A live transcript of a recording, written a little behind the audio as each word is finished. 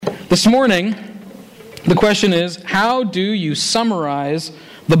This morning, the question is, how do you summarize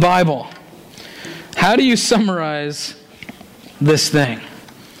the Bible? How do you summarize this thing?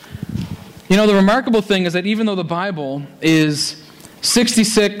 You know, the remarkable thing is that even though the Bible is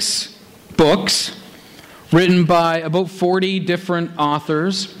 66 books written by about 40 different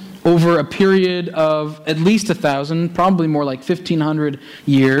authors over a period of at least 1,000, probably more like 1,500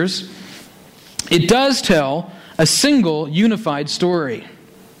 years, it does tell a single unified story.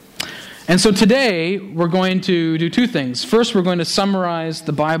 And so today, we're going to do two things. First, we're going to summarize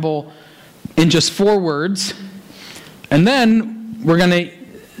the Bible in just 4 words. And then, we're going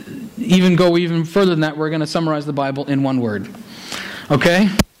to go even further than that. We're going to summarize the Bible in 1 word. Okay?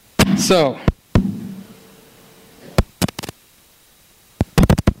 So,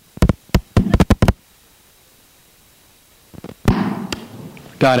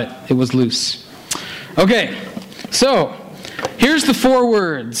 got it. It was loose. Okay. So, here's the 4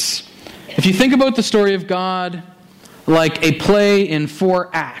 words. If you think about the story of God like a play in 4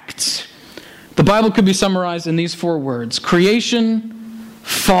 acts, the Bible could be summarized in these 4 words: creation,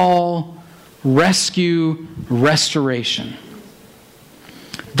 fall, rescue, restoration.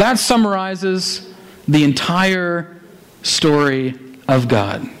 That summarizes the entire story of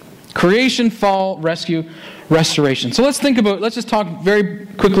God. Creation, fall, rescue, restoration. So let's just talk very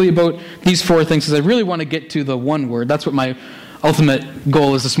quickly about these 4 things, because I really want to get to the 1 word. That's what my ultimate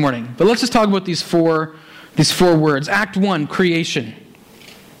goal is this morning. But let's just talk about these four words. Act 1, creation.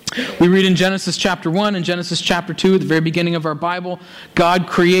 We read in Genesis chapter 1 and Genesis chapter 2, at the very beginning of our Bible, God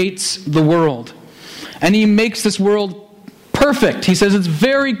creates the world. And He makes this world perfect. He says it's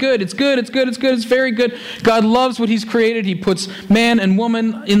very good. It's good. It's good. It's good. It's very good. God loves what He's created. He puts man and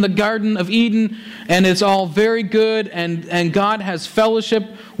woman in the Garden of Eden, and it's all very good. And God has fellowship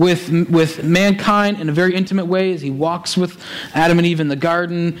with mankind in a very intimate way as He walks with Adam and Eve in the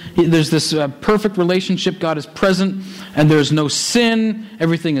garden. There's this perfect relationship. God is present, and there's no sin.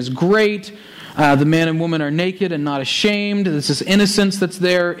 Everything is great. The man and woman are naked and not ashamed. There's this innocence that's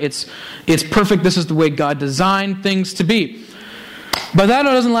there. It's perfect. This is the way God designed things to be. But that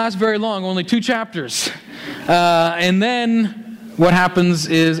doesn't last very long, only 2 chapters. And then what happens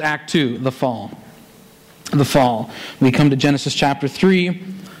is Act 2, the fall. The fall. We come to Genesis chapter 3.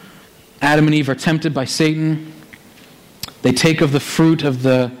 Adam and Eve are tempted by Satan. They take of the fruit of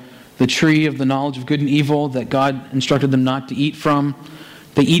the tree of the knowledge of good and evil that God instructed them not to eat from.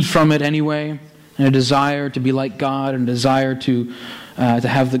 They eat from it anyway, and a desire to be like God, and a desire to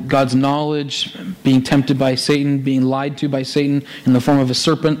have God's knowledge, being tempted by Satan, being lied to by Satan in the form of a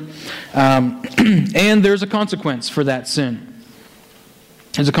serpent. And there's a consequence for that sin.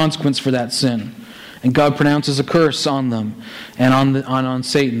 There's a consequence for that sin. And God pronounces a curse on them and on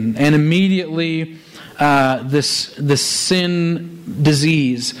Satan. And immediately this sin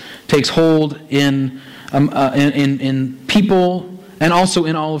disease takes hold in people and also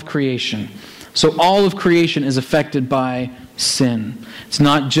in all of creation. So all of creation is affected by sin. It's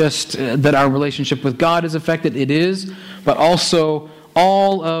not just that our relationship with God is affected, it is, but also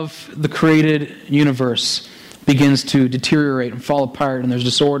all of the created universe begins to deteriorate and fall apart, and there's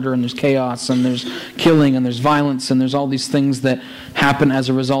disorder, and there's chaos, and there's killing, and there's violence, and there's all these things that happen as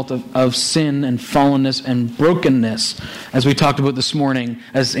a result of sin and fallenness and brokenness. As we talked about this morning,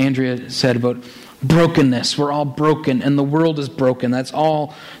 as Andrea said about brokenness. We're all broken, and the world is broken. That's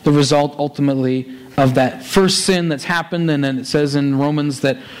all the result, ultimately, of that first sin that's happened. And then it says in Romans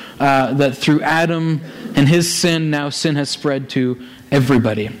that through Adam and his sin, now sin has spread to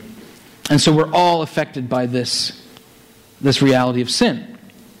everybody. And so we're all affected by this reality of sin.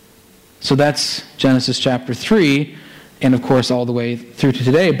 So that's Genesis chapter 3, and of course all the way through to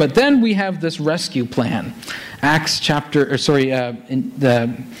today. But then we have this rescue plan.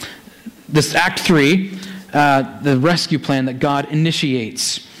 This Act 3, the rescue plan that God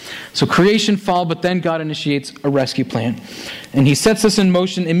initiates. So creation, fall, but then God initiates a rescue plan. And He sets this in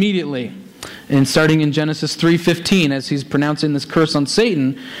motion immediately. And starting in Genesis 3:15, as He's pronouncing this curse on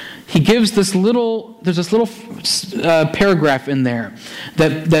Satan, He gives there's this little paragraph in there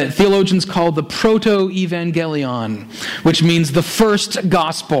that theologians call the proto-evangelion, which means the first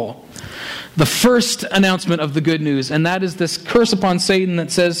gospel. The first announcement of the good news, and that is this curse upon Satan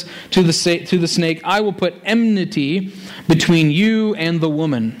that says to the snake, "I will put enmity between you and the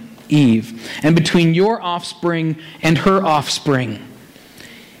woman, Eve, and between your offspring and her offspring.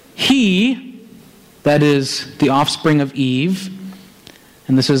 He," that is the offspring of Eve,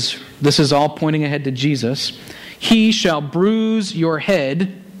 and this is all pointing ahead to Jesus, "he shall bruise your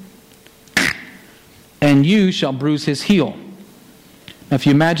head, and you shall bruise his heel." Now, if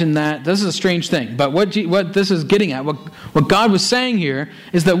you imagine that, this is a strange thing. But what this is getting at, what God was saying here,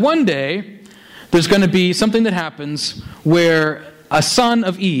 is that one day there's going to be something that happens where a son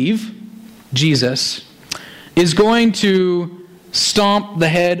of Eve, Jesus, is going to stomp the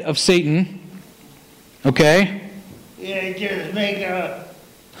head of Satan. Okay? Yeah, just make a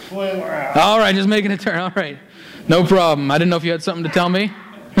swing around. All right, just making a turn. All right. No problem. I didn't know if you had something to tell me.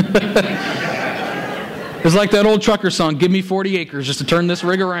 It's like that old trucker song, give me 40 acres just to turn this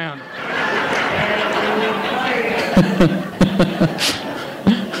rig around.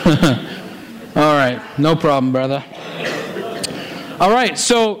 All right, no problem, brother. All right,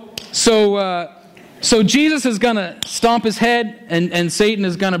 so Jesus is going to stomp his head, and Satan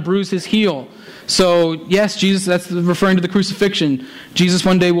is going to bruise his heel. So, yes, Jesus, that's referring to the crucifixion. Jesus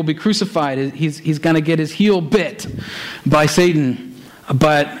one day will be crucified. He's going to get his heel bit by Satan,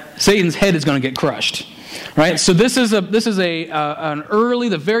 but Satan's head is going to get crushed. Right? So this is an early,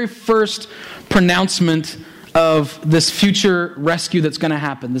 the very first pronouncement of this future rescue that's going to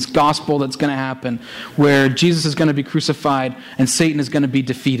happen, this gospel that's going to happen, where Jesus is going to be crucified and Satan is going to be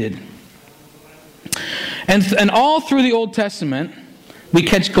defeated. And all through the Old Testament, we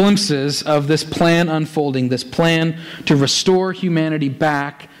catch glimpses of this plan unfolding, this plan to restore humanity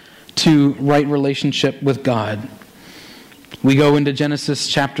back to right relationship with God. We go into Genesis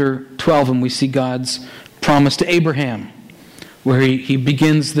chapter 12 and we see God's promise to Abraham, where he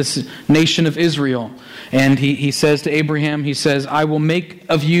begins this nation of Israel. And he says to Abraham, he says, I will make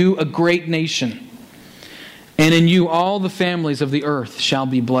of you a great nation, and in you all the families of the earth shall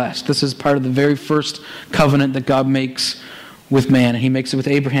be blessed. This is part of the very first covenant that God makes with man. And he makes it with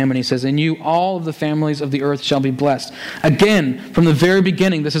Abraham, and he says, in you all of the families of the earth shall be blessed. Again, from the very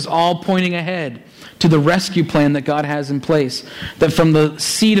beginning, this is all pointing ahead to the rescue plan that God has in place. That from the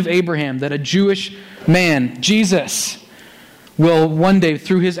seed of Abraham, that a Jewish man, Jesus, will one day,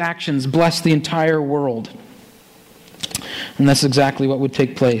 through his actions, bless the entire world. And that's exactly what would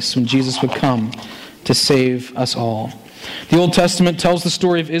take place when Jesus would come to save us all. The Old Testament tells the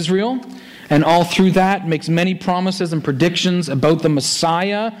story of Israel, and all through that makes many promises and predictions about the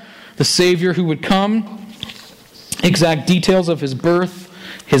Messiah, the Savior who would come. Exact details of his birth,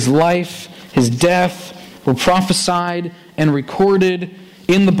 his life, his death were prophesied and recorded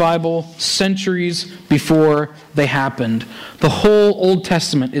in the Bible centuries before they happened. The whole Old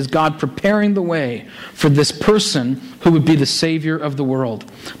Testament is God preparing the way for this person who would be the Savior of the world,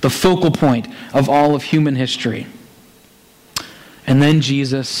 the focal point of all of human history. And then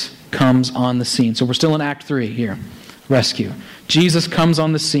Jesus comes on the scene. So we're still in Act 3 here, rescue. Jesus comes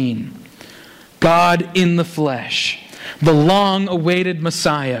on the scene. God in the flesh, the long-awaited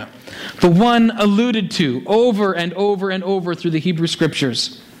Messiah, the one alluded to over and over and over through the Hebrew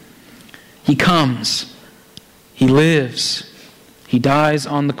Scriptures. He comes. He lives. He dies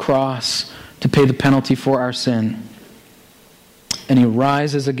on the cross to pay the penalty for our sin. And he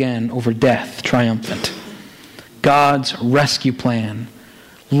rises again over death, triumphant. God's rescue plan,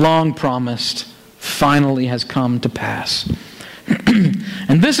 long promised, finally has come to pass.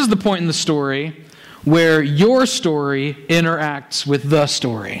 And this is the point in the story where your story interacts with the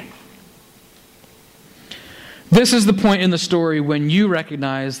story. This is the point in the story when you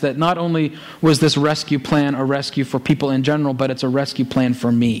recognize that not only was this rescue plan a rescue for people in general, but it's a rescue plan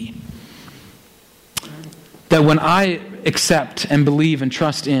for me. That when I accept and believe and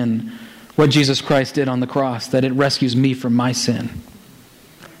trust in what Jesus Christ did on the cross, that it rescues me from my sin.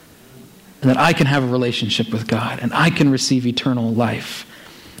 And that I can have a relationship with God, and I can receive eternal life.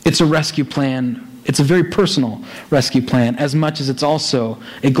 It's a rescue plan. It's a very personal rescue plan, as much as it's also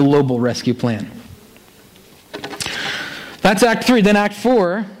a global rescue plan. That's Act 3. Then Act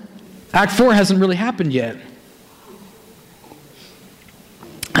 4. Act 4 hasn't really happened yet.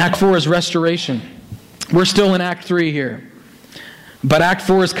 Act 4 is restoration. We're still in Act 3 here. But Act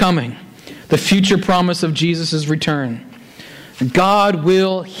 4 is coming. The future promise of Jesus' return. God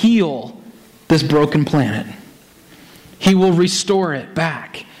will heal this broken planet. He will restore it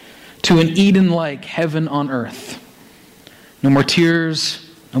back to an Eden-like heaven on earth. No more tears,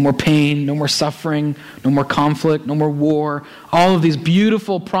 no more pain, no more suffering, no more conflict, no more war. All of these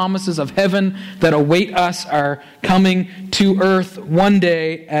beautiful promises of heaven that await us are coming to earth one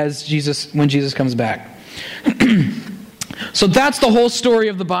day when Jesus comes back. So that's the whole story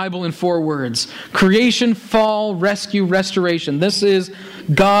of the Bible in 4 words. Creation, fall, rescue, restoration. This is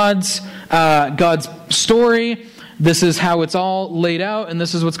God's story. This is how it's all laid out, and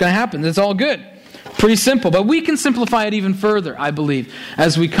this is what's going to happen. It's all good. Pretty simple. But we can simplify it even further, I believe,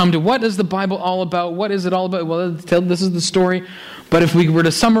 as we come to what is the Bible all about? What is it all about? Well, this is the story. But if we were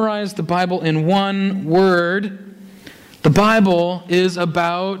to summarize the Bible in one word, The Bible is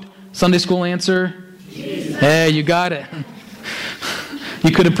about, Sunday school answer? Jesus. Hey, you got it.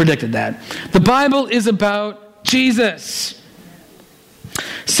 You could have predicted that. The Bible is about Jesus.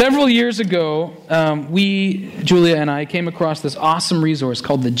 Several years ago, Julia and I, came across this awesome resource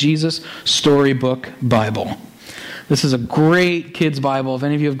called the Jesus Storybook Bible. This is a great kids' Bible. If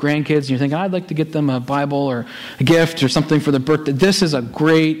any of you have grandkids and you're thinking, I'd like to get them a Bible or a gift or something for their birthday, this is a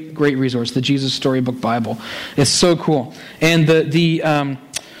great, great resource, the Jesus Storybook Bible. It's so cool. And the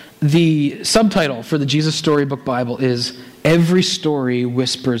subtitle for the Jesus Storybook Bible is Every Story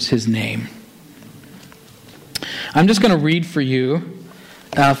Whispers His Name. I'm just going to read for you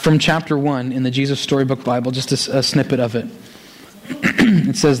from chapter 1 in the Jesus Storybook Bible, just a snippet of it.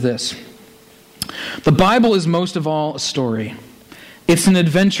 It says this. The Bible is most of all a story. It's an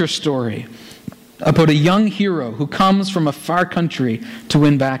adventure story about a young hero who comes from a far country to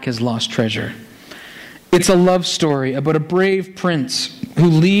win back his lost treasure. It's a love story about a brave prince who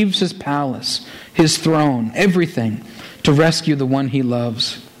leaves his palace, his throne, everything, to rescue the one he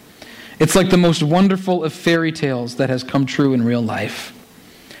loves. It's like the most wonderful of fairy tales that has come true in real life.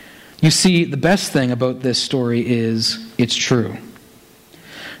 You see, the best thing about this story is it's true.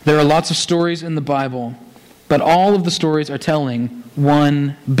 There are lots of stories in the Bible, but all of the stories are telling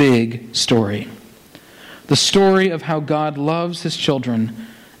one big story. The story of how God loves His children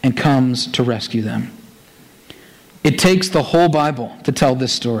and comes to rescue them. It takes the whole Bible to tell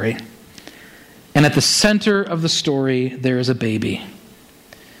this story. And at the center of the story, there is a baby.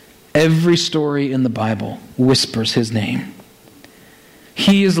 Every story in the Bible whispers His name.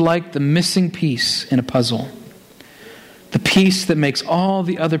 He is like the missing piece in a puzzle. The piece that makes all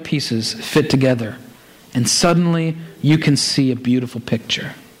the other pieces fit together. And suddenly you can see a beautiful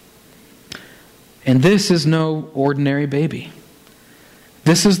picture. And this is no ordinary baby.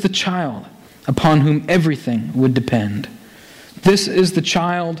 This is the child upon whom everything would depend. This is the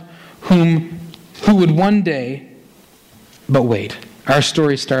child who would one day... But wait, our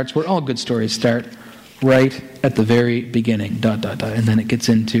story starts where all good stories start, right at the very beginning, ... and then it gets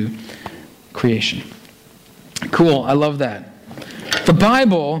into creation. Cool, I love that. The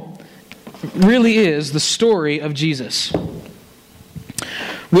Bible really is the story of Jesus.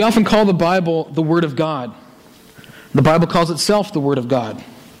 We often call the Bible the Word of God. The Bible calls itself the Word of God.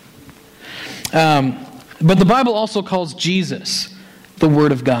 But the Bible also calls Jesus the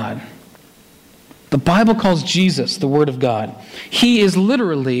Word of God. The Bible calls Jesus the Word of God. He is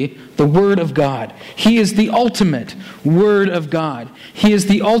literally the Word of God. He is the ultimate Word of God. He is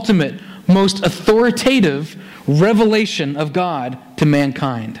the ultimate, most authoritative revelation of God to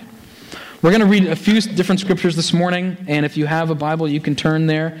mankind. We're going to read a few different scriptures this morning, and if you have a Bible, you can turn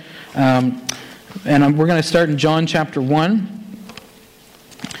there. We're going to start in John chapter 1.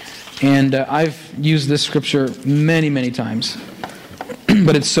 And I've used this scripture many, many times,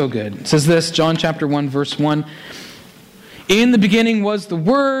 but it's so good. It says this, John chapter 1, verse 1. In the beginning was the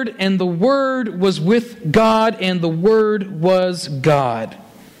Word, and the Word was with God, and the Word was God.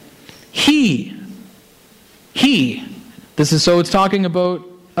 He, it's talking about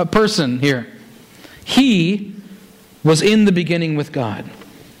a person here. He was in the beginning with God.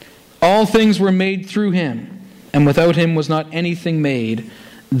 All things were made through Him, and without Him was not anything made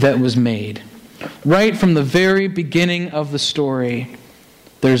that was made. Right from the very beginning of the story,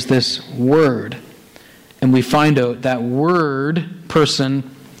 there's this Word. And we find out that Word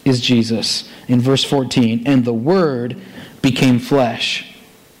person is Jesus. In verse 14, and the Word became flesh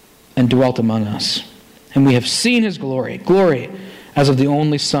and dwelt among us. And we have seen His glory as of the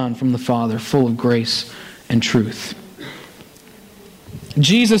only Son from the Father, full of grace and truth.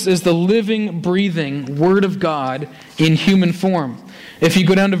 Jesus is the living, breathing Word of God in human form. If you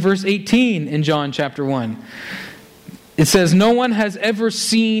go down to verse 18 in John chapter 1, it says, no one has ever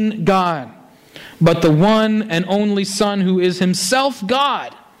seen God, but the one and only Son who is Himself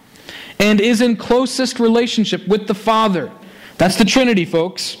God and is in closest relationship with the Father. That's the Trinity,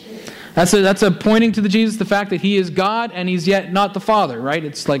 folks. That's a pointing to the fact that He is God and He's yet not the Father, right?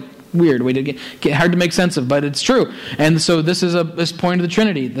 It's like weird way to get hard to make sense of, but it's true. And so this is this point of the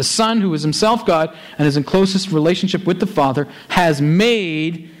Trinity. The Son, who is Himself God and is in closest relationship with the Father, has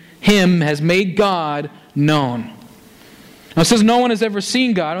made God known. Now it says no one has ever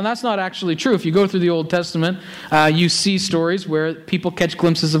seen God, and that's not actually true. If you go through the Old Testament, you see stories where people catch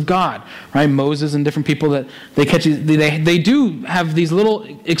glimpses of God, right? Moses and different people that they catch. They do have these little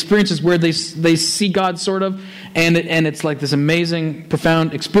experiences where they see God sort of, and it's like this amazing,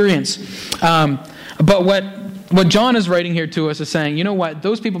 profound experience. But what John is writing here to us is saying, you know what?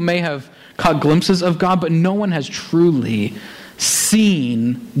 Those people may have caught glimpses of God, but no one has truly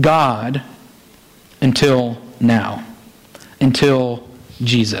seen God until now. until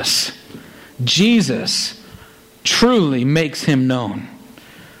Jesus. Jesus truly makes him known.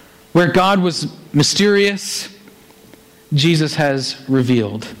 Where God was mysterious, Jesus has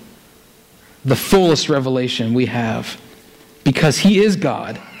revealed the fullest revelation we have. Because he is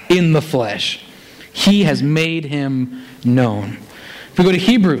God in the flesh, he has made him known. If we go to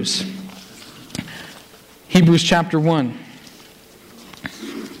Hebrews chapter 1.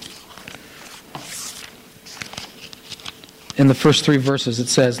 In the first 3 verses it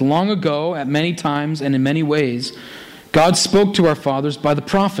says, "Long ago, at many times and in many ways, God spoke to our fathers by the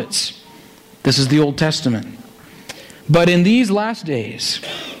prophets." This is the Old Testament. "But in these last days,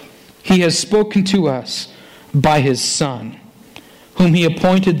 he has spoken to us by his Son, whom he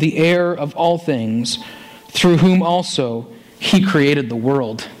appointed the heir of all things, through whom also he created the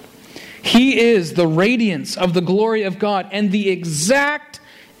world. He is the radiance of the glory of God and the exact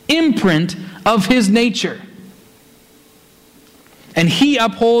imprint of his nature. And he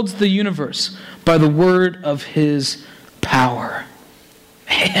upholds the universe by the word of his power."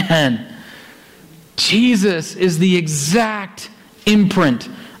 Man, Jesus is the exact imprint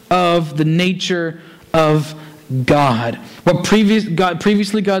of the nature of God.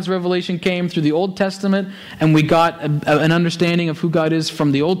 Previously God's revelation came through the Old Testament, and we got an understanding of who God is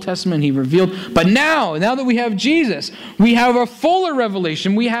from the Old Testament. He revealed. But now that we have Jesus, we have a fuller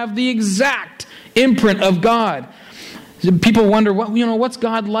revelation. We have the exact imprint of God. People wonder, what's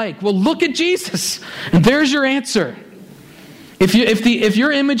God like? Well, look at Jesus, and there's your answer. If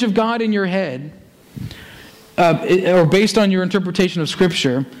your image of God in your head, or based on your interpretation of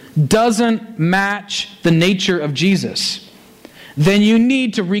Scripture, doesn't match the nature of Jesus, then you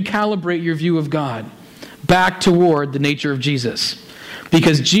need to recalibrate your view of God back toward the nature of Jesus.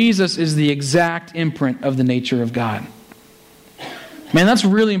 Because Jesus is the exact imprint of the nature of God. Man, that's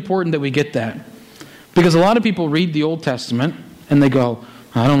really important that we get that. Because a lot of people read the Old Testament and they go,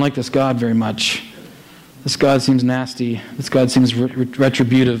 "I don't like this God very much. This God seems nasty. This God seems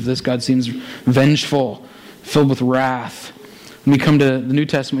retributive. This God seems vengeful, filled with wrath." When we come to the New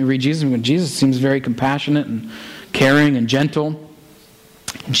Testament, we read Jesus, and Jesus seems very compassionate and caring and gentle.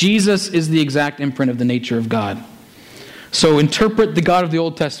 Jesus is the exact imprint of the nature of God. So interpret the God of the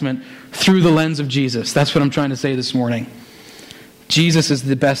Old Testament through the lens of Jesus. That's what I'm trying to say this morning. Jesus is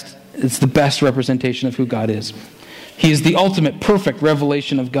the best representation of who God is. He is the ultimate, perfect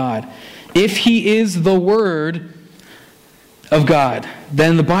revelation of God. If he is the Word of God,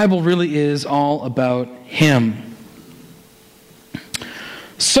 then the Bible really is all about him.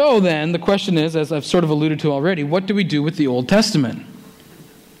 So then, the question is, as I've sort of alluded to already, what do we do with the Old Testament?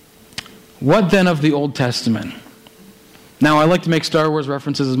 What then of the Old Testament? Now, I like to make Star Wars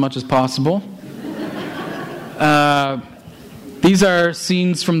references as much as possible. These are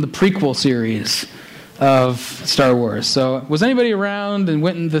scenes from the prequel series of Star Wars. So, was anybody around and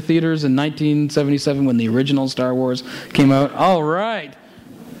went into the theaters in 1977 when the original Star Wars came out? All right.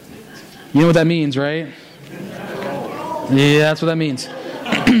 You know what that means, right? Yeah, that's what that means.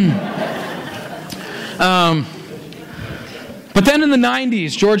 But then in the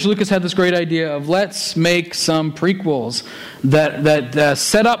 90s, George Lucas had this great idea of let's make some prequels that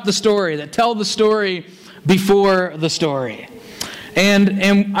set up the story, that tell the story before the story.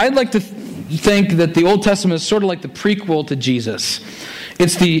 And I'd like to think that the Old Testament is sort of like the prequel to Jesus.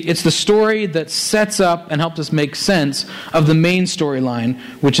 It's the story that sets up and helps us make sense of the main storyline,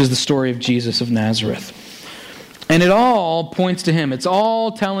 which is the story of Jesus of Nazareth. And it all points to him. It's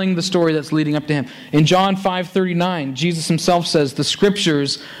all telling the story that's leading up to him. In John 5:39, Jesus himself says, "The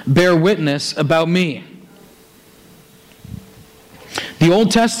Scriptures bear witness about me." The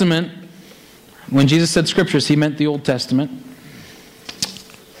Old Testament, when Jesus said Scriptures, he meant the Old Testament.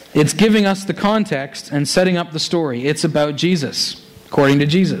 It's giving us the context and setting up the story. It's about Jesus, according to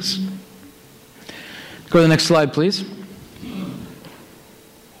Jesus. Go to the next slide, please.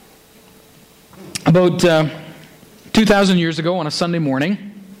 About 2,000 years ago on a Sunday morning,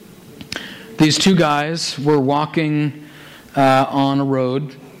 these two guys were walking on a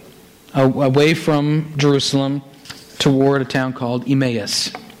road away from Jerusalem toward a town called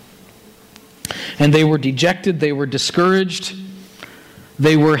Emmaus. And they were dejected, they were discouraged,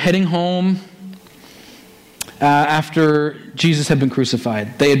 they were heading home after Jesus had been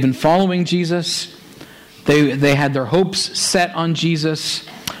crucified. They had been following Jesus, they had their hopes set on Jesus,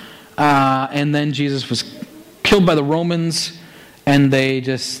 and then Jesus was killed by the Romans, and they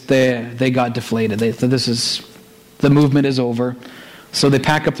got deflated. They thought the movement is over. So they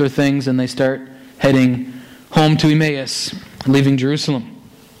pack up their things and they start heading home to Emmaus, leaving Jerusalem.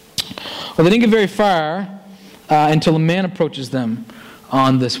 Well, they didn't get very far until a man approaches them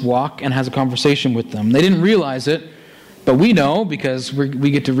on this walk and has a conversation with them. They didn't realize it but we know because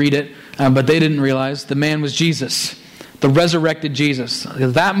we get to read it, but they didn't realize the man was Jesus, the resurrected Jesus.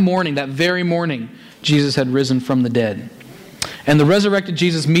 That morning, that very morning, Jesus had risen from the dead. And the resurrected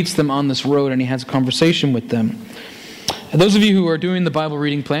Jesus meets them on this road, and he has a conversation with them. And those of you who are doing the Bible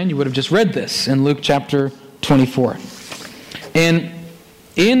reading plan, you would have just read this in Luke chapter 24. And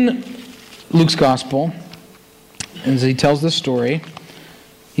in Luke's Gospel, as he tells this story,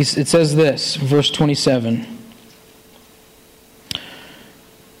 it says this, verse 27.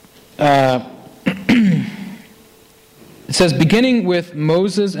 It says, beginning with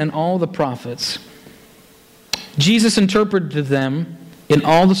Moses and all the prophets, Jesus interpreted to them in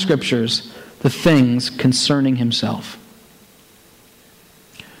all the scriptures the things concerning himself.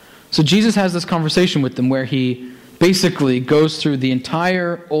 So Jesus has this conversation with them where he basically goes through the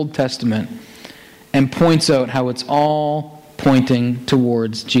entire Old Testament and points out how it's all pointing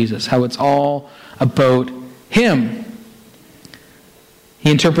towards Jesus, how it's all about him.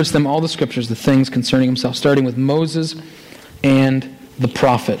 He interprets them all the scriptures, the things concerning himself, starting with Moses and the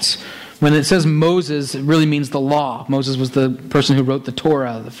prophets. When it says Moses, it really means the law. Moses was the person who wrote the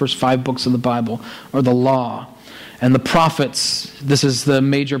Torah, the first 5 books of the Bible, or the law. And the prophets, this is the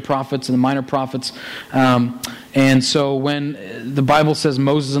major prophets and the minor prophets. And so when the Bible says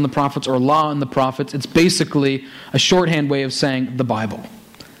Moses and the prophets, or law and the prophets, it's basically a shorthand way of saying the Bible.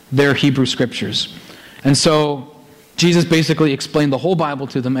 They're Hebrew scriptures. And so Jesus basically explained the whole Bible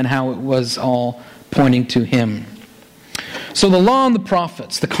to them and how it was all pointing to him. So the law and the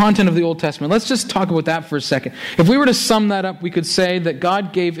prophets, the content of the Old Testament, let's just talk about that for a second. If we were to sum that up, we could say that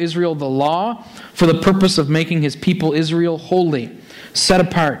God gave Israel the law for the purpose of making his people Israel holy, set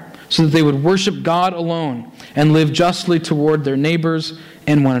apart, so that they would worship God alone and live justly toward their neighbors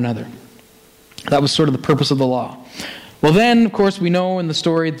and one another. That was sort of the purpose of the law. Well then, of course, we know in the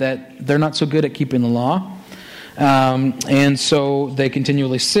story that they're not so good at keeping the law. And so they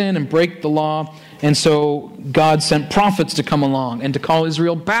continually sin and break the law. And so God sent prophets to come along and to call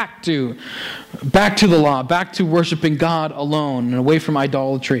Israel back to the law, back to worshiping God alone and away from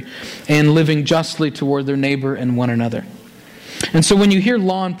idolatry and living justly toward their neighbor and one another. And so when you hear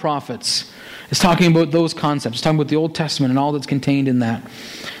law and prophets, it's talking about those concepts. It's talking about the Old Testament and all that's contained in that.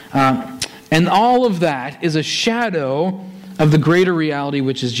 And all of that is a shadow of the greater reality,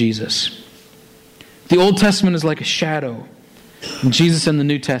 which is Jesus. The Old Testament is like a shadow. And Jesus in the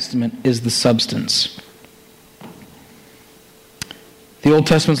New Testament is the substance. The Old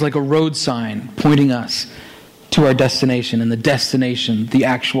Testament is like a road sign pointing us to our destination. And the destination, the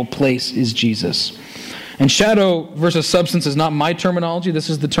actual place, is Jesus. And shadow versus substance is not my terminology.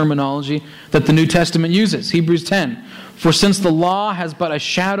 This is the terminology that the New Testament uses. Hebrews 10. For since the law has but a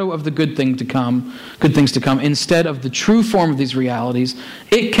shadow of the good things to come, instead of the true form of these realities,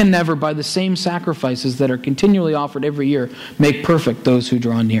 it can never, by the same sacrifices that are continually offered every year, make perfect those who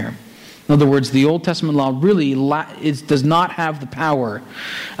draw near. In other words, the Old Testament law really does not have the power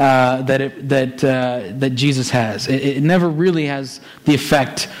that Jesus has. It never really has the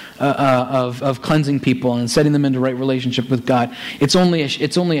effect of cleansing people and setting them into right relationship with God. It's only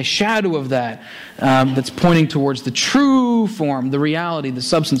a shadow of that that's pointing towards the true form, the reality, the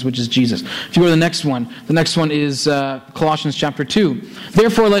substance, which is Jesus. If you go to the next one is Colossians chapter 2.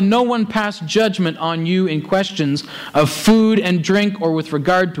 Therefore, let no one pass judgment on you in questions of food and drink, or with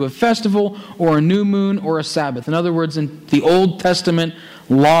regard to a festival, or a new moon, or a Sabbath. In other words, in the Old Testament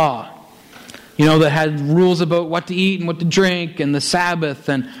law, that had rules about what to eat and what to drink, and the Sabbath,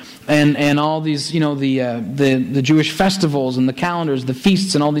 and all these, the Jewish festivals and the calendars, the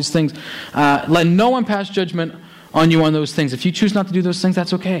feasts, and all these things. Let no one pass judgment on you on those things. If you choose not to do those things,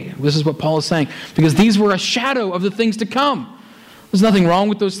 that's okay. This is what Paul is saying, because these were a shadow of the things to come. There's nothing wrong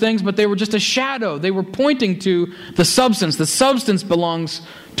with those things, but they were just a shadow. They were pointing to the substance. The substance belongs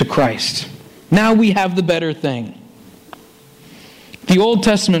to Christ. Now we have the better thing. The Old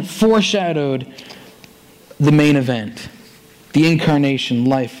Testament foreshadowed the main event, the incarnation,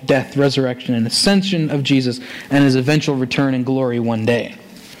 life, death, resurrection, and ascension of Jesus, and his eventual return in glory one day.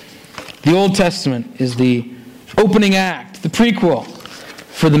 The Old Testament is the opening act, the prequel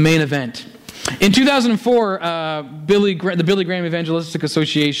for the main event. In 2004, the Billy Graham Evangelistic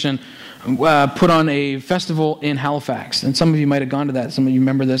Association put on a festival in Halifax. And some of you might have gone to that. Some of you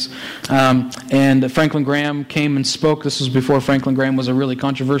remember this. And Franklin Graham came and spoke. This was before Franklin Graham was a really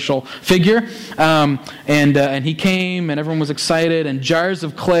controversial figure. And he came, and everyone was excited. And Jars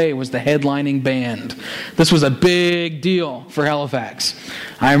of Clay was the headlining band. This was a big deal for Halifax.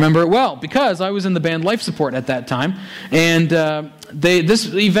 I remember it well because I was in the band Life Support at that time. And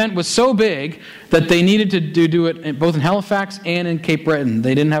this event was so big that they needed to do it both in Halifax and in Cape Breton.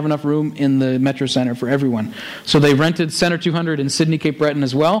 They didn't have enough room in the Metro Centre for everyone. So they rented Centre 200 in Sydney, Cape Breton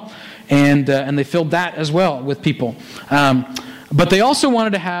as well, and they filled that as well with people. But they also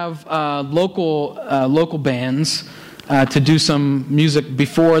wanted to have local bands to do some music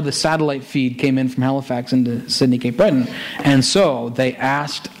before the satellite feed came in from Halifax into Sydney, Cape Breton. And so they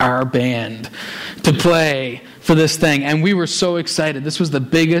asked our band to play for this thing, and we were so excited. This was the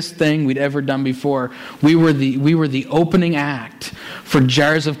biggest thing we'd ever done before. We were the opening act for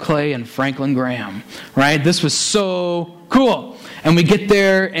Jars of Clay and Franklin Graham, right? This was so cool. And we get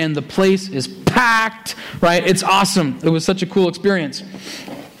there, and the place is packed, right? It's awesome. It was such a cool experience.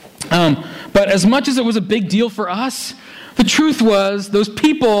 But as much as it was a big deal for us, the truth was those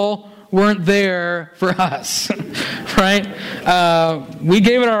people weren't there for us, right? We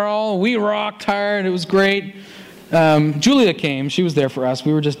gave it our all. We rocked hard. It was great. Julia came. She was there for us.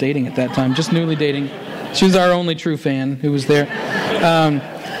 We were just dating at that time, just newly dating. She was our only true fan who was there.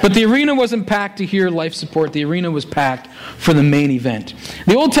 But the arena wasn't packed to hear life support. The arena was packed for the main event.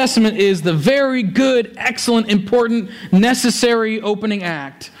 The Old Testament is the very good, excellent, important, necessary opening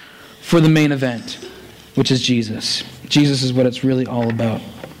act for the main event, which is Jesus. Jesus is what it's really all about.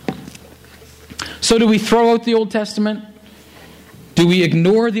 So do we throw out the Old Testament? Do we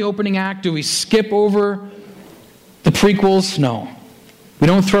ignore the opening act? Do we skip over the prequels? No. We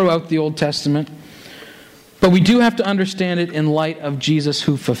don't throw out the Old Testament. But we do have to understand it in light of Jesus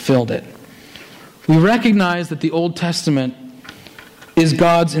who fulfilled it. We recognize that the Old Testament is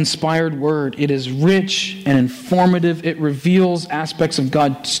God's inspired word. It is rich and informative. It reveals aspects of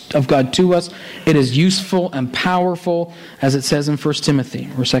God to us. It is useful and powerful, as it says in 1 Timothy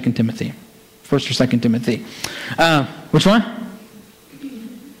or 2 Timothy. 1st or 2 Timothy. Which one?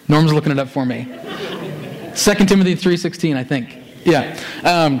 Norm's looking it up for me. 2 Timothy 3:16, I think. Yeah.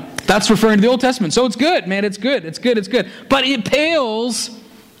 That's referring to the Old Testament. So it's good, man. It's good. It's good. It's good. But it pales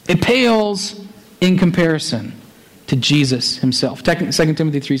in comparison to Jesus himself. 2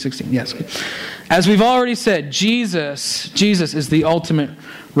 Timothy 3:16. Yes. As we've already said, Jesus is the ultimate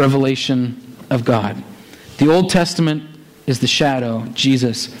revelation of God. The Old Testament is the shadow.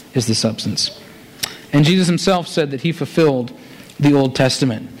 Jesus is the substance. And Jesus himself said that he fulfilled the Old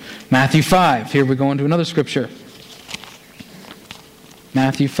Testament. Matthew 5. Here we go into another scripture.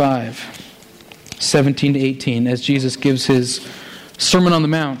 Matthew 5, 17 to 18, as Jesus gives his Sermon on the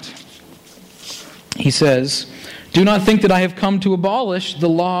Mount. He says, "Do not think that I have come to abolish the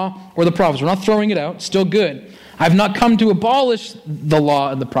law or the prophets." We're not throwing it out. Still good. "I've not come to abolish the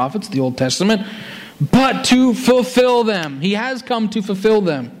law and the prophets," the Old Testament, "but to fulfill them." He has come to fulfill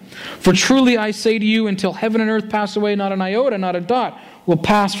them. "For truly I say to you, until heaven and earth pass away, not an iota, not a dot will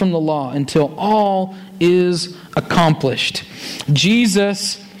pass from the law until all is accomplished."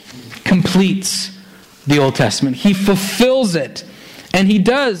 Jesus completes the Old Testament. He fulfills it. And he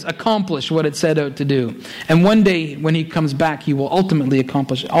does accomplish what it set out to do. And one day, when he comes back, he will ultimately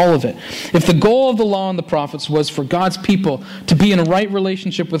accomplish all of it. If the goal of the law and the prophets was for God's people to be in a right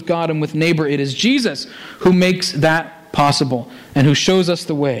relationship with God and with neighbor, it is Jesus who makes that possible and who shows us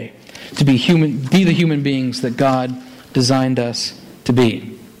the way to be the human beings that God designed us to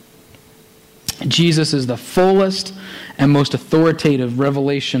be. Jesus is the fullest and most authoritative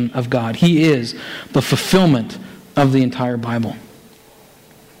revelation of God. He is the fulfillment of the entire Bible.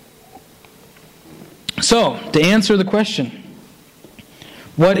 So, to answer the question,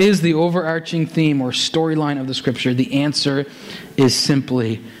 what is the overarching theme or storyline of the Scripture? The answer is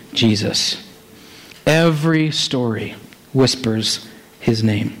simply Jesus. Every story whispers his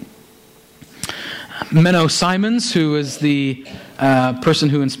name. Menno Simons, who is the person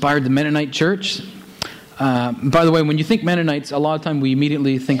who inspired the Mennonite Church. By the way, when you think Mennonites, a lot of time we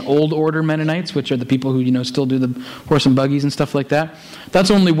immediately think Old Order Mennonites, which are the people who still do the horse and buggies and stuff like that. That's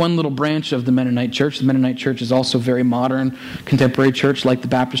only one little branch of the Mennonite Church. The Mennonite Church is also very modern, contemporary church like the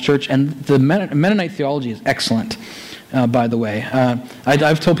Baptist Church, and the Mennonite theology is excellent. By the way,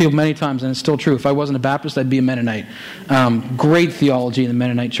 I've told people many times, and it's still true. If I wasn't a Baptist, I'd be a Mennonite. Great theology in the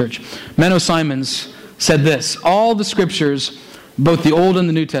Mennonite Church. Menno Simons said this: all the Scriptures, both the Old and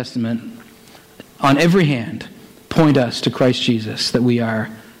the New Testament, on every hand, point us to Christ Jesus, that we are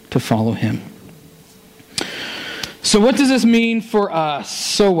to follow him. So what does this mean for us?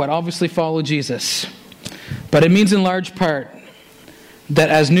 So what? Obviously follow Jesus. But it means in large part that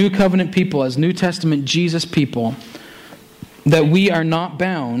as New Covenant people, as New Testament Jesus people, that we are not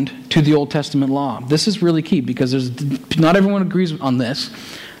bound to the Old Testament law. This is really key because not everyone agrees on this.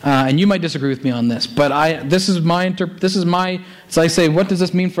 And you might disagree with me on this, but so I say, what does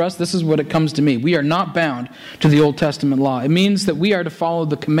this mean for us? This is what it comes to me. We are not bound to the Old Testament law. It means that we are to follow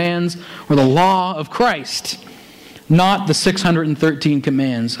the commands or the law of Christ, not the 613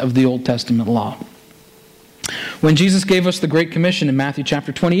 commands of the Old Testament law. When Jesus gave us the Great Commission in Matthew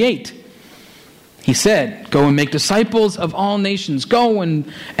chapter 28, He said, go and make disciples of all nations. Go and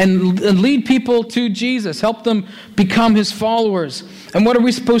lead people to Jesus. Help them become His followers. And what are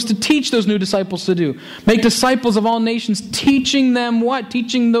we supposed to teach those new disciples to do? Make disciples of all nations, teaching them what?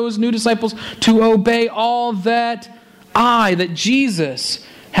 Teaching those new disciples to obey all that Jesus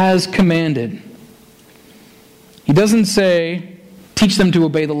has commanded. He doesn't say, teach them to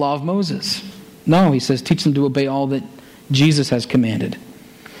obey the law of Moses. No, He says, teach them to obey all that Jesus has commanded.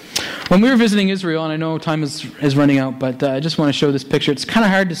 When we were visiting Israel, and I know time is running out, but I just want to show this picture. It's kind of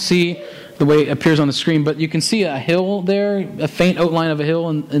hard to see the way it appears on the screen, but you can see a hill there, a faint outline of a hill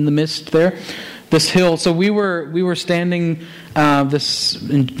in the mist there. This hill. So we were standing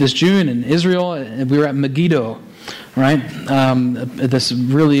this June in Israel, and we were at Megiddo, right? This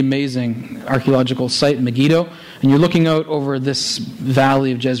really amazing archaeological site, Megiddo, and you're looking out over this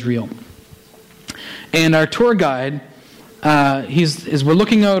valley of Jezreel. And our tour guide, as we're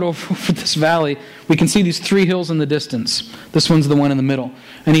looking out over this valley, we can see these 3 hills in the distance. This one's the one in the middle.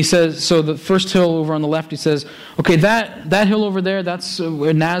 And he says, so the first hill over on the left, he says, okay, that hill over there, that's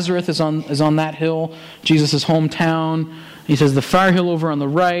where Nazareth is on that hill, Jesus' hometown. He says the far hill over on the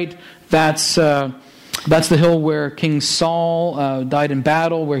right, that's the hill where King Saul died in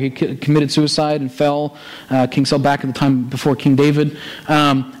battle, where he committed suicide and fell. King Saul back at the time before King David.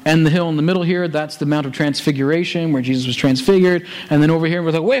 And the hill in the middle here, that's the Mount of Transfiguration, where Jesus was transfigured. And then over here,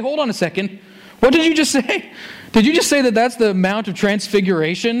 we're like, wait, hold on a second. What did you just say? Did you just say that that's the Mount of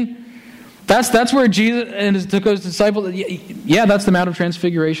Transfiguration? That's where Jesus took his disciples. Yeah, that's the Mount of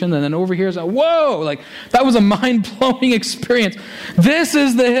Transfiguration. And then over here is whoa! Like, that was a mind-blowing experience. This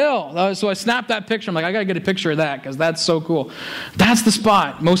is the hill. So I snapped that picture. I'm like, I got to get a picture of that because that's so cool. That's the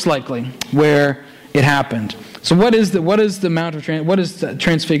spot, most likely, where it happened. So what is the Mount of what is the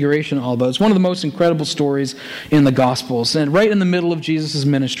Transfiguration all about? It's one of the most incredible stories in the Gospels. And right in the middle of Jesus'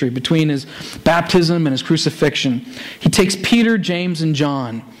 ministry, between His baptism and His crucifixion, He takes Peter, James, and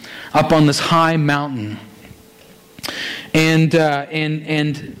John up on this high mountain, and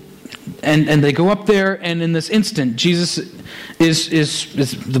they go up there, and in this instant, Jesus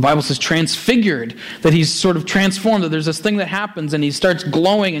is the Bible says transfigured, that He's sort of transformed, that there's this thing that happens, and He starts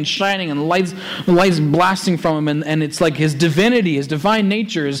glowing and shining, and lights blasting from Him, and it's like His divinity, His divine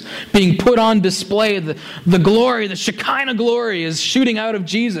nature is being put on display. The glory, the Shekinah glory is shooting out of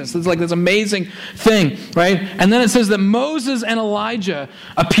Jesus. It's like this amazing thing, right? And then it says that Moses and Elijah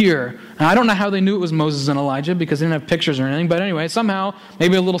appear. Now, I don't know how they knew it was Moses and Elijah, because they didn't have pictures or anything, but anyway, somehow,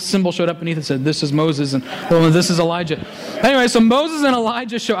 maybe a little symbol showed up beneath and said, this is Moses, and this is Elijah. Anyway, so Moses and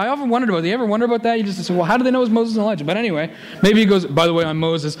Elijah show. I often wondered about that. You ever wonder about that? You just say, well, how do they know it was Moses and Elijah? But anyway, maybe he goes, by the way, I'm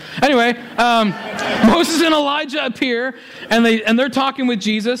Moses. Anyway, Moses and Elijah appear, and they're talking with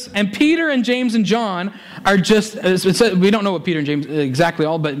Jesus, and Peter and James and John are just, we don't know what Peter and James exactly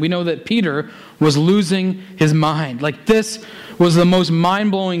all, but we know that Peter was losing his mind. Like, this was the most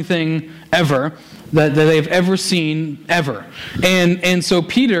mind-blowing thing ever that they've ever seen, ever. And so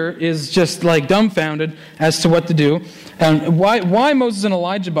Peter is just like dumbfounded as to what to do. And why Moses and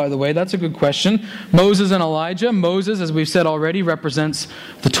Elijah, by the way? That's a good question. Moses and Elijah. Moses, as we've said already, represents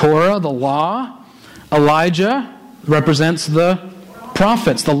the Torah, the law. Elijah represents the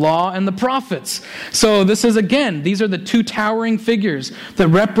prophets, the law and the prophets. So this is, again, these are the 2 towering figures that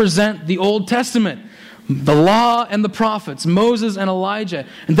represent the Old Testament. The law and the prophets, Moses and Elijah.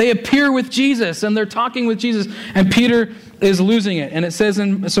 And they appear with Jesus, and they're talking with Jesus, and Peter is losing it. And it says,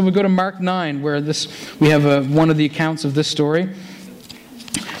 so we go to Mark 9, where we have one of the accounts of this story.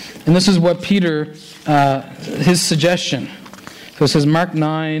 And this is what Peter, his suggestion. So it says, Mark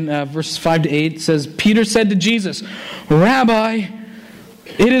 9, verses 5 to 8, says, Peter said to Jesus, Rabbi,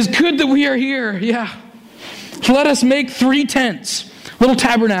 it is good that we are here. Yeah. Let us make 3 tents, little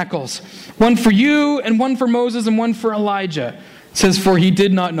tabernacles. One for you, and one for Moses, and one for Elijah. It says, for he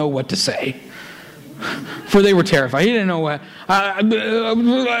did not know what to say. For they were terrified. He didn't know what. How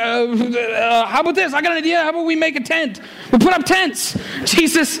about this? I got an idea. How about we make a tent? We'll put up tents.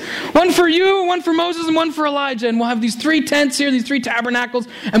 Jesus, one for you, one for Moses, and one for Elijah. And we'll have these 3 tents here, these 3 tabernacles.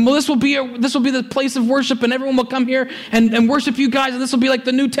 And this will be the place of worship, and everyone will come here and worship you guys. And this will be like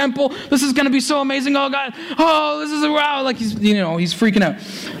the new temple. This is going to be so amazing. Oh, God. Oh, this is wow. Like he's freaking out.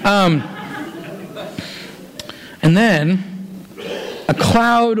 And then a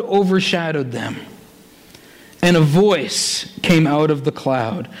cloud overshadowed them. and a voice came out of the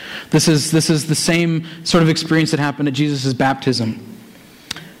cloud. This is the same sort of experience that happened at Jesus' baptism,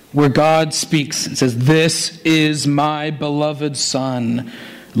 where God speaks and says, "This is my beloved Son,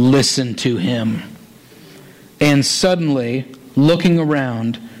 listen to him." And suddenly, looking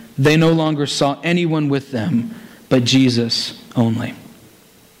around, they no longer saw anyone with them but Jesus only.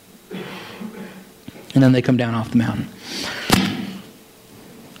 And then they come down off the mountain.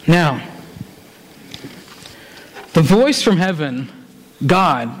 Now, the voice from heaven,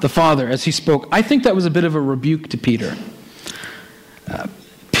 God, the Father, as he spoke, I think that was a bit of a rebuke to Peter.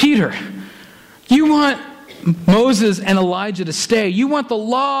 Peter, you want Moses and Elijah to stay. You want the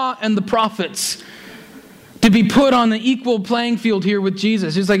law and the prophets to be put on the equal playing field here with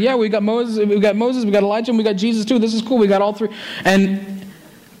Jesus. He's like, yeah, we got Moses, we got Elijah, and we got Jesus too. This is cool. We got all three.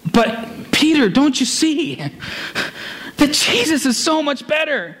 But Peter, don't you see that Jesus is so much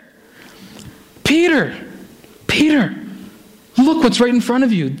better? Peter, look what's right in front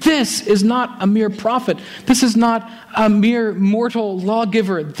of you. This is not a mere prophet. This is not a mere mortal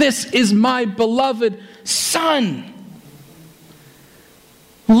lawgiver. This is my beloved Son.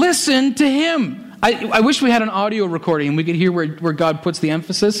 Listen to him. I wish we had an audio recording and we could hear where God puts the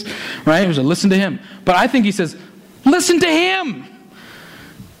emphasis, right? He said, listen to him. But I think he says, listen to him.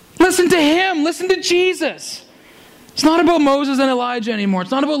 Listen to him. Listen to Jesus. It's not about Moses and Elijah anymore. It's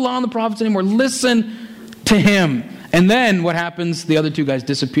not about law and the prophets anymore. Listen to him. And then what happens? The other two guys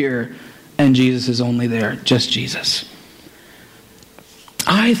disappear and Jesus is only there. Just Jesus.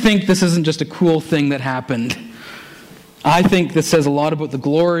 I think this isn't just a cool thing that happened. I think this says a lot about the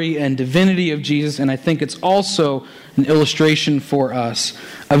glory and divinity of Jesus, and I think it's also an illustration for us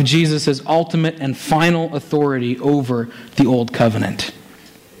of Jesus' ultimate and final authority over the old covenant.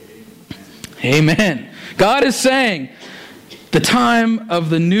 Amen. God is saying, the time of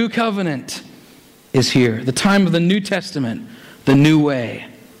the new covenant is here. The time of the New Testament, the new way,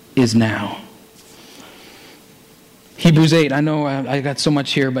 is now. Hebrews 8, I know I got so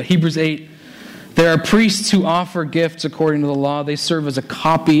much here, but Hebrews 8, there are priests who offer gifts according to the law. They serve as a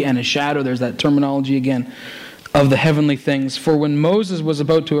copy and a shadow, there's that terminology again, of the heavenly things. For when Moses was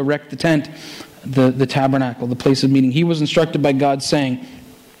about to erect the tent, the tabernacle, the place of meeting, he was instructed by God saying,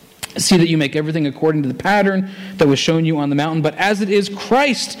 see that you make everything according to the pattern that was shown you on the mountain. But as it is,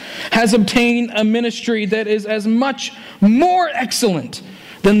 Christ has obtained a ministry that is as much more excellent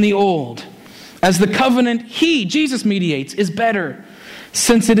than the old. As the covenant he, Jesus, mediates is better,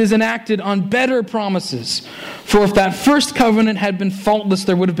 since it is enacted on better promises. For if that first covenant had been faultless,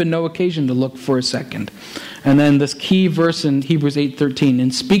 there would have been no occasion to look for a second. And then this key verse in Hebrews 8:13,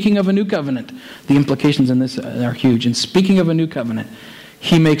 in speaking of a new covenant, the implications in this are huge. In speaking of a new covenant,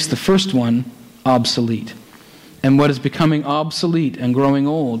 he makes the first one obsolete. And what is becoming obsolete and growing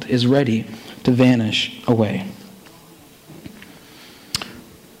old is ready to vanish away.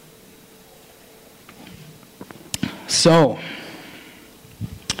 So,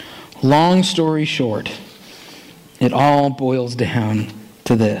 long story short, it all boils down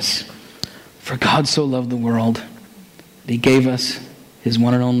to this. For God so loved the world that he gave us his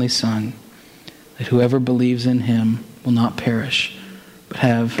one and only Son, that whoever believes in him will not perish, but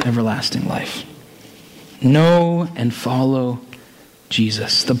have everlasting life. Know and follow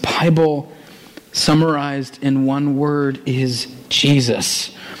Jesus. The Bible, summarized in one word, is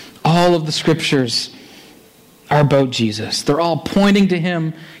Jesus. All of the scriptures are about Jesus. They're all pointing to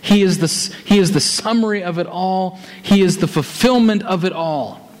him. He is the summary of it all. He is the fulfillment of it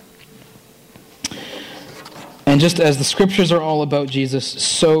all. And just as the scriptures are all about Jesus,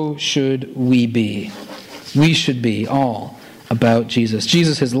 so should we be. We should be all about Jesus.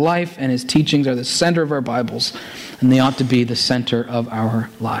 Jesus, his life and his teachings are the center of our Bibles, and they ought to be the center of our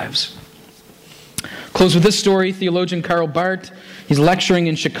lives. Close with this story. Theologian Karl Barth, he's lecturing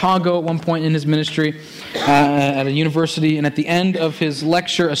in Chicago at one point in his ministry at a university, and at the end of his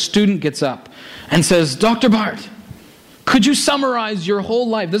lecture, a student gets up and says, Dr. Barth, could you summarize your whole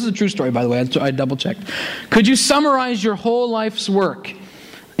life? This is a true story, by the way. I double-checked. Could you summarize your whole life's work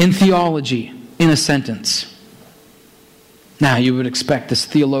in theology in a sentence? Now, you would expect this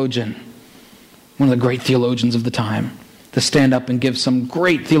theologian, one of the great theologians of the time, to stand up and give some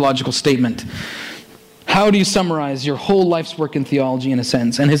great theological statement. How do you summarize your whole life's work in theology in a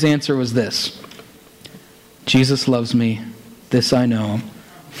sentence? And his answer was this: Jesus loves me, this I know,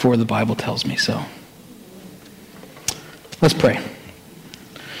 for the Bible tells me so. Let's pray.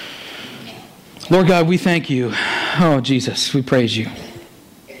 Lord God, we thank you. Oh, Jesus, we praise you.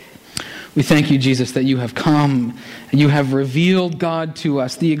 We thank you, Jesus, that you have come and you have revealed God to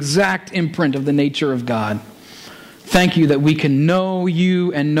us, the exact imprint of the nature of God. Thank you that we can know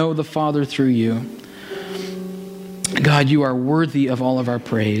you and know the Father through you. God, you are worthy of all of our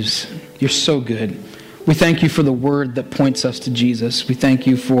praise. You're so good. We thank you for the word that points us to Jesus. We thank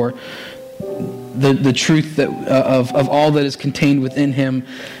you for the truth that of all that is contained within him.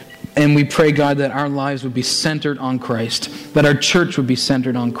 And we pray, God, that our lives would be centered on Christ, that our church would be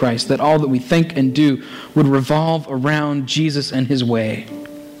centered on Christ, that all that we think and do would revolve around Jesus and his way.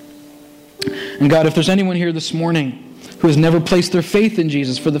 And God, if there's anyone here this morning who has never placed their faith in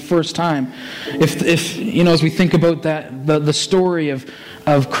Jesus for the first time, if you know, as we think about that, the story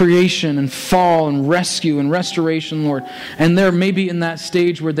of creation and fall and rescue and restoration, Lord, and they're maybe in that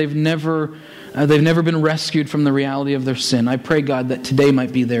stage where they've never been rescued from the reality of their sin, I pray, God, that today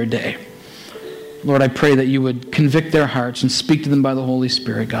might be their day. Lord, I pray that you would convict their hearts and speak to them by the Holy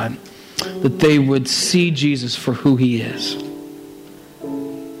Spirit, God, that they would see Jesus for who he is,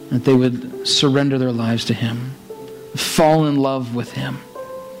 that they would surrender their lives to him, fall in love with him,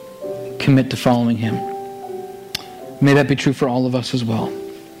 commit to following him. May that be true for all of us as well.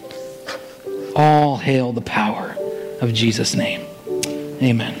 All hail the power of Jesus' name.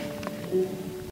 Amen.